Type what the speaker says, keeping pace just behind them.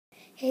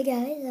Hey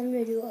guys, I'm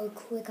going to do a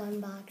quick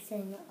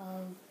unboxing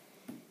of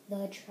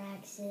the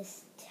Traxxas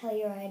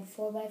Telluride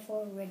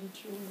 4x4 ready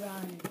to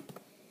run.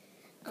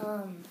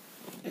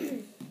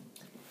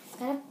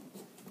 Got up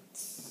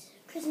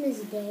Christmas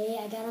Day.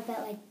 I got up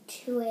at like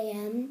 2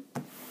 a.m.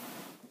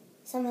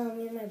 Somehow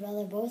me and my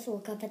brother both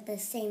woke up at the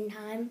same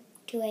time.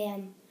 2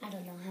 a.m. I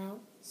don't know how.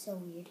 So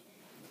weird.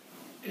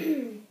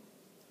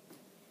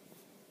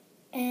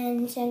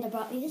 And Santa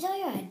brought me the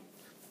Telluride,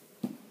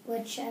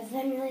 which I've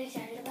been really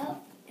excited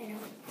about. And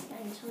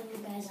I'm telling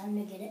you guys I'm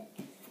going to get it.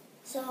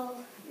 So,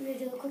 I'm going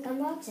to do a quick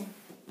unboxing.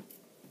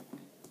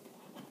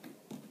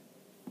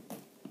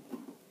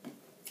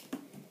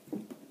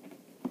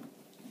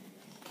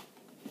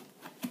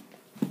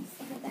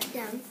 Put it back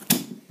down.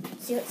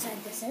 See what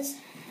side this is.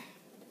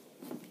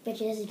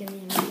 Bet you this is going to be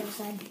the radio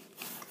side.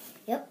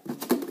 Yep,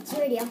 it's a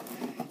radio.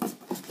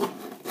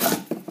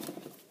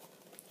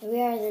 Here we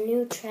are, the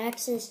new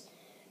Traxxas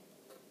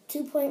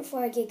 2.4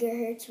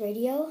 gigahertz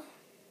radio.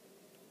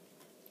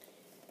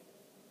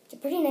 It's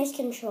a pretty nice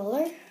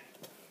controller,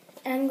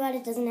 and I'm glad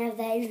it doesn't have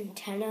that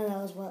antenna that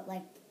was,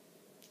 like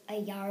a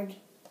yard.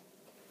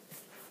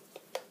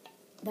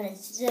 But it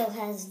still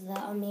has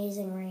the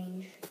amazing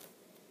range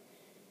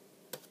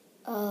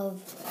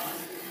of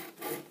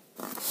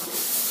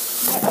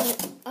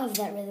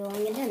that really long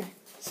antenna.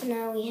 So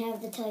now we have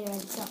the Telluride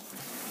itself.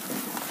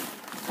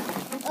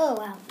 Oh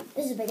wow,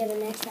 this is bigger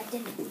than I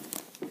expected.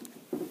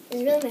 This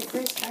is really my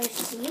first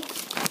RC,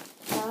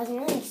 so I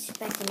wasn't really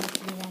expecting it to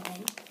be that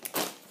big.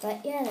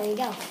 But yeah, there you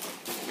go.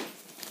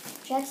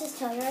 Traxxas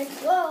Telluride.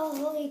 Whoa,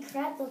 holy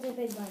crap, those are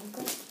big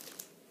buttons.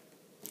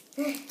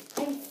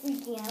 I'm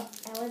freaking out.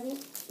 I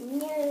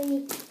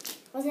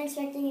wasn't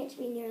expecting it to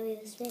be nearly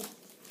this big.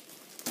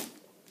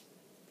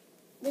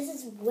 This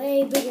is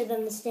way bigger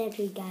than the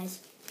Stampede,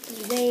 guys. This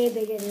is way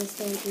bigger than the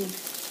Stampede.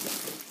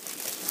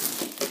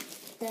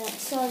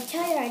 So the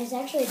Telluride is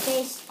actually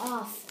based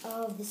off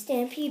of the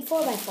Stampede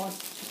 4x4.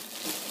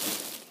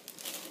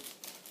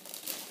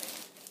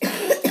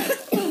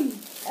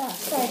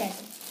 Sorry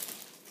guys,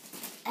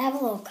 I have a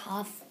little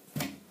cough.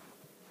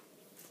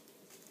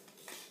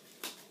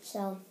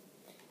 So,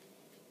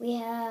 we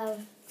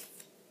have,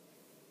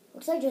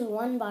 looks like just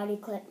one body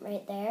clip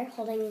right there,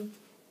 holding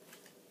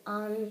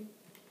on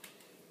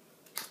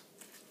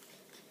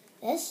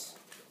this.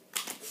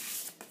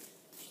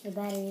 The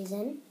battery's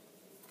in.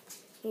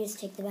 You just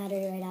take the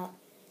battery right out.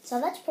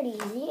 So that's pretty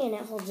easy, and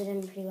it holds it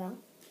in pretty well.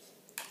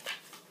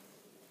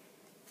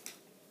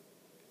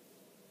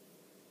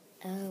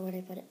 Where'd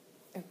I put it?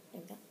 Oh,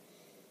 there we go.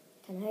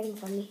 Kind of hiding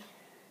from me.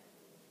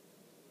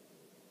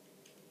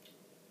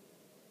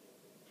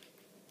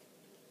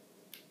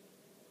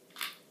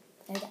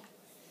 There we go.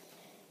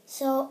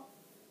 So,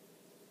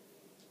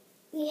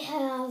 we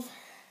have,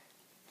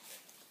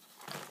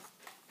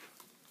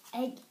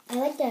 I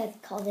like to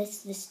call this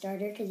the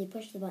starter because you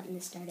push the button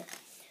to start it.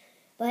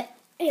 But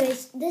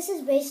anyways, this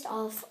is based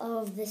off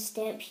of the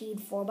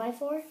Stampede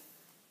 4x4.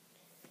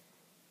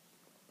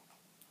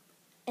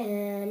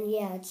 And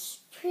yeah, it's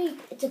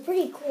a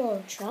pretty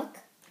cool truck.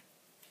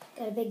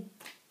 Got a big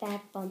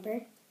back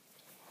bumper.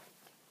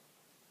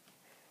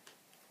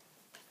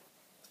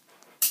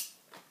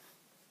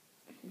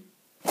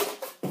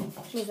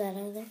 Move that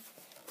out of there.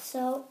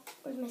 So,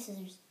 where's my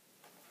scissors?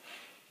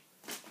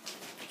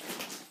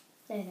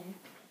 There.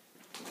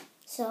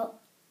 So,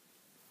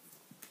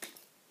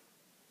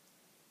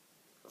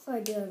 before I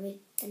do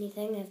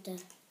anything, I have to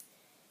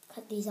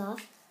cut these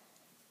off.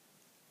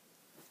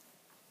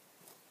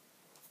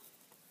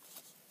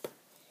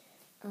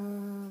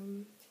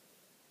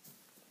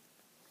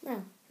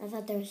 No, I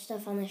thought there was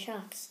stuff on the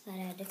shocks that I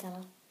had to cut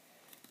off.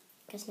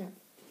 Guess not.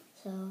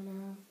 So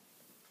now,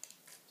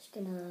 just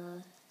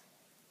gonna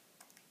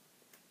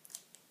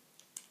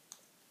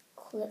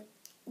clip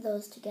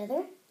those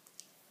together,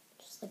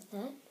 just like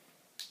that.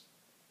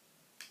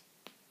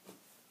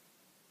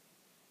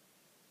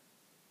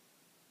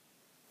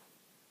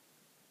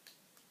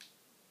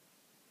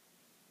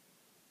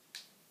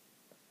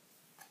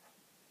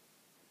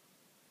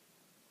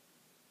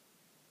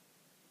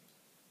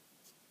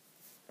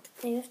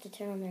 Now you have to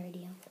turn on the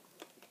radio.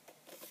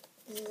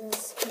 This is a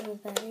skin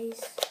of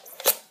batteries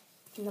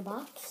in the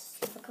box.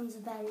 It comes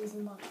with batteries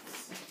in the box.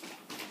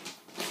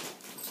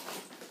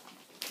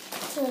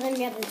 So then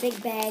you have a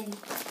big bag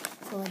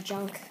full of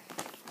junk,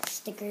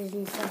 stickers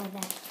and stuff like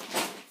that.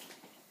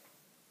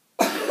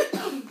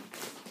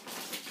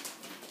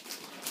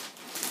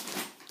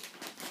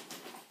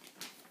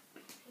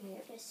 Here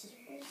are my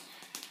scissors.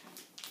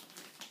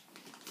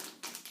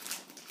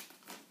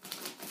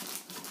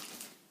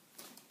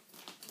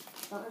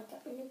 I've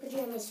got my new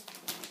pajamas.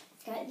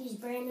 Got these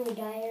brand new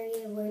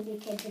Diary of Wimpy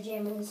Kid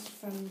pajamas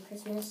from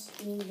Christmas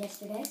Eve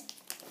yesterday.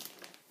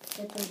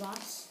 They're pretty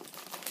boss.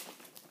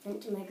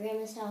 Went to my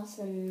grandma's house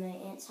and my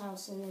aunt's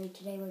house, and then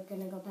today we're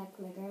gonna go back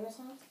to my grandma's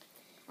house.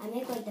 I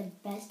make like the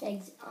best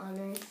eggs on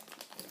earth,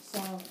 so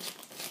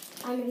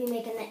I'm gonna be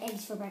making the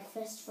eggs for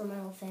breakfast for my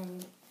whole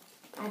family.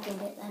 I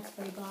think that's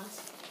pretty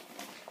boss.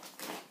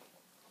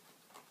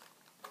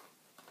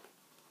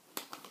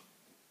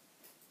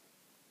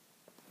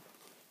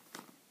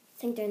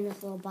 think they're in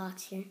this little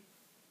box here.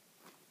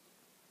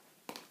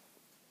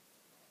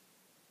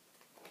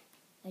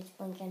 Lights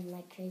blinking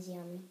like crazy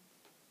on me.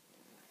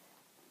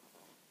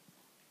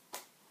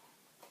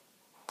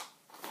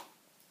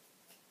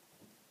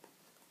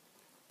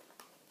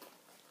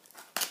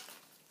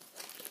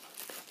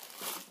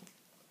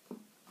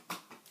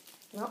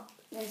 Nope,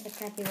 there's the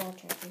crappy wall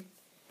charger.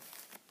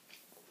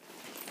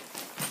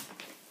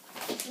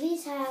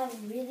 These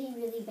have really,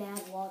 really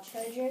bad wall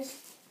chargers.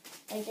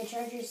 Like, the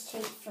chargers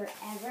take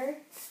forever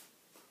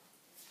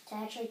to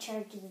actually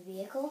charge the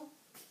vehicle.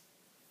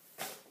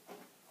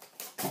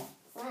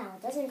 Wow,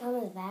 it doesn't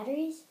come with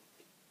batteries?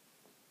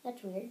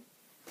 That's weird.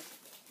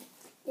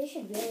 They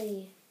should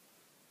really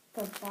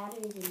put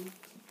batteries in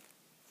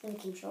the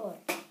controller.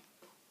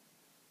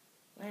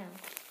 Wow.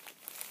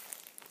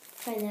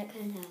 Find that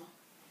kind of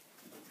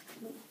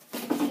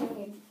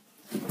weird.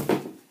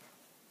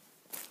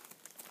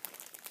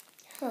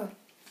 Huh.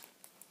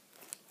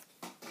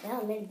 That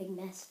one made a big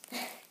mess.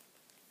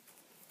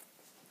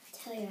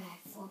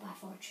 Telluride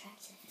 4x4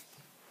 traxxas.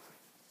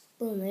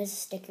 Boom, there's the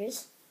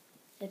stickers.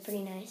 They're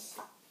pretty nice.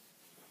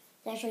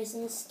 There's actually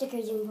some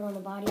stickers you can put on the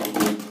body.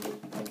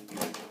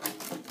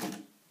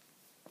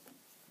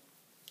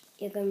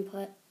 You can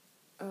put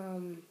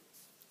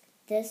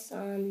this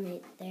on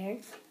right there.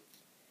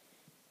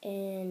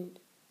 And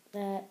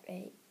that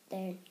right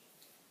there.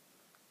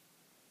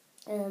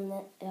 And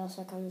that it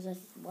also comes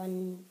with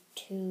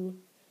two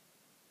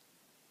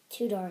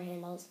door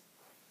handles.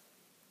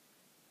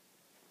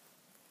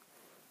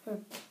 So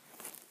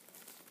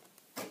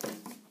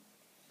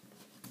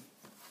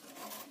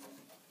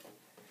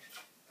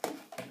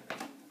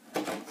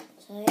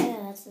yeah,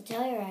 that's the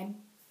Telluride.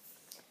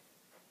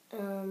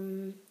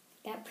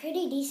 Got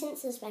pretty decent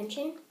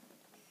suspension.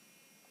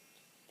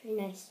 Pretty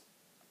nice.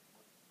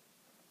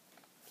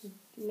 He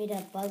made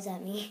a buzz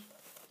at me.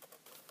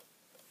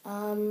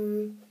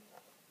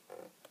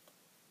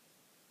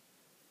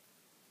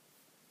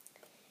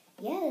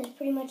 Yeah, that's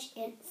pretty much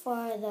it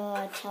for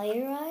the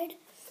Telluride.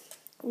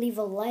 Leave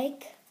a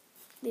like,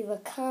 leave a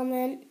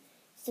comment,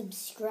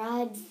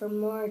 subscribe for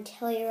more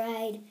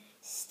Telluride,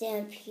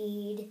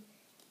 Stampede,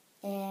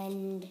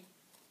 and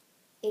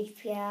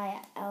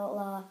HPI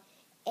Outlaw.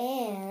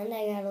 And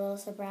I got a little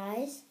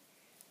surprise.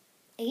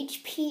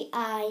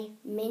 HPI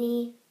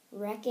Mini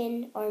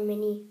Reckon or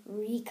Mini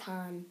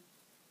Recon.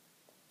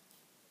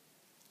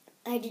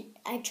 I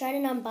tried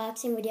an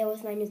unboxing video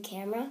with my new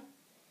camera,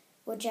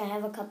 which I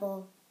have a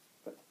couple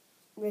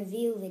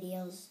review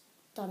videos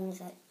done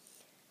with it.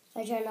 So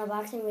I tried an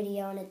unboxing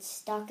video and it's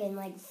stuck in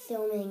like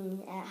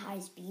filming at high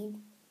speed.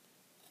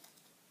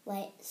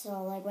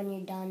 So when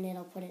you're done,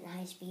 it'll put it in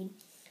high speed.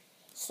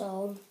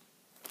 So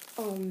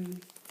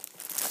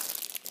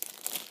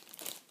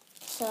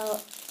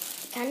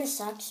it kind of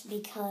sucks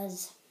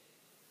because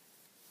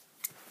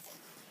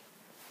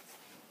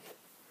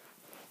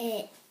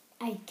I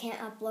can't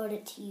upload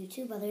it to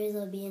YouTube, otherwise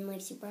it'll be in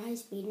like super high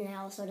speed, and it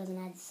also doesn't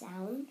add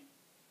sound.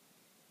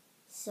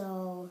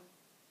 So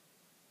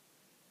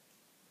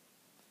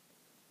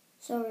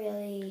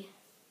really,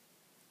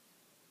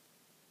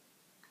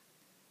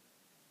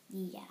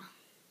 yeah.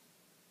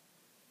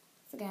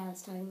 Forgot what I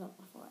was talking about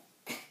before.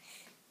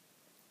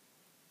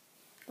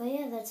 But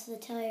yeah, that's the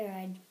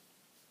Telluride.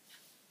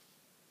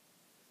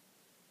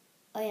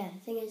 Oh yeah, I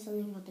think it's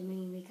something about the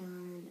Mini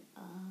Recon.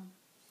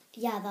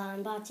 Yeah, the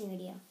unboxing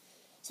video.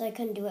 So I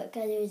couldn't do it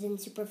because it was in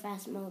super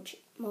fast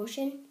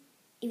motion,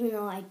 even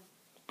though I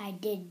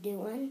did do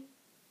one,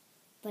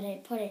 but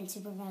I put it in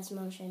super fast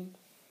motion,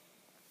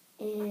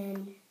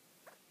 and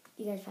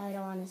you guys probably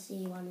don't want to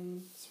see one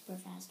in super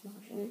fast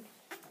motion.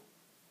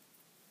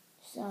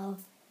 So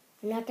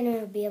I'm not going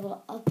to be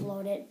able to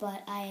upload it,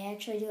 but I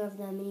actually do have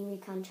the Mini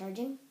Recon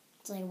charging.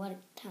 It's like, what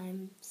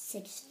time?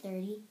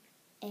 6:30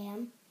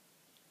 a.m.,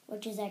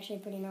 which is actually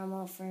pretty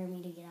normal for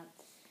me to get up.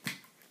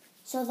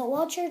 So the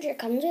wall charger it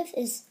comes with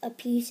is a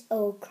piece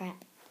of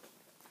crap.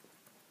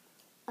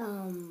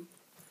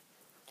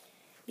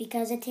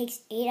 Because it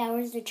takes 8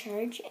 hours to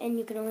charge and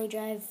you can only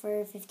drive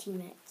for 15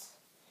 minutes.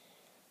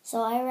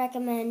 So I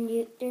recommend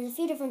there's a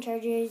few different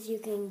chargers you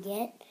can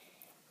get,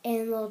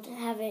 and they'll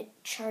have it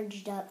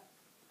charged up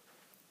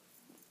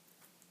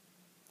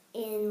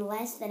in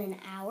less than an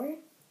hour,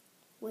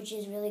 which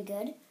is really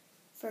good.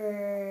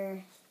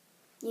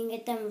 You can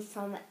get them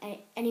from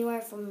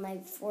anywhere from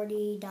like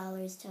 $40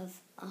 to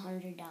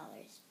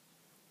 $100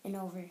 and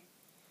over.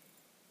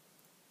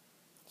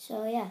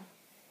 So yeah,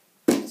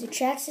 it's a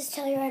Traxxas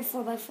Telluride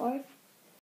 4x4.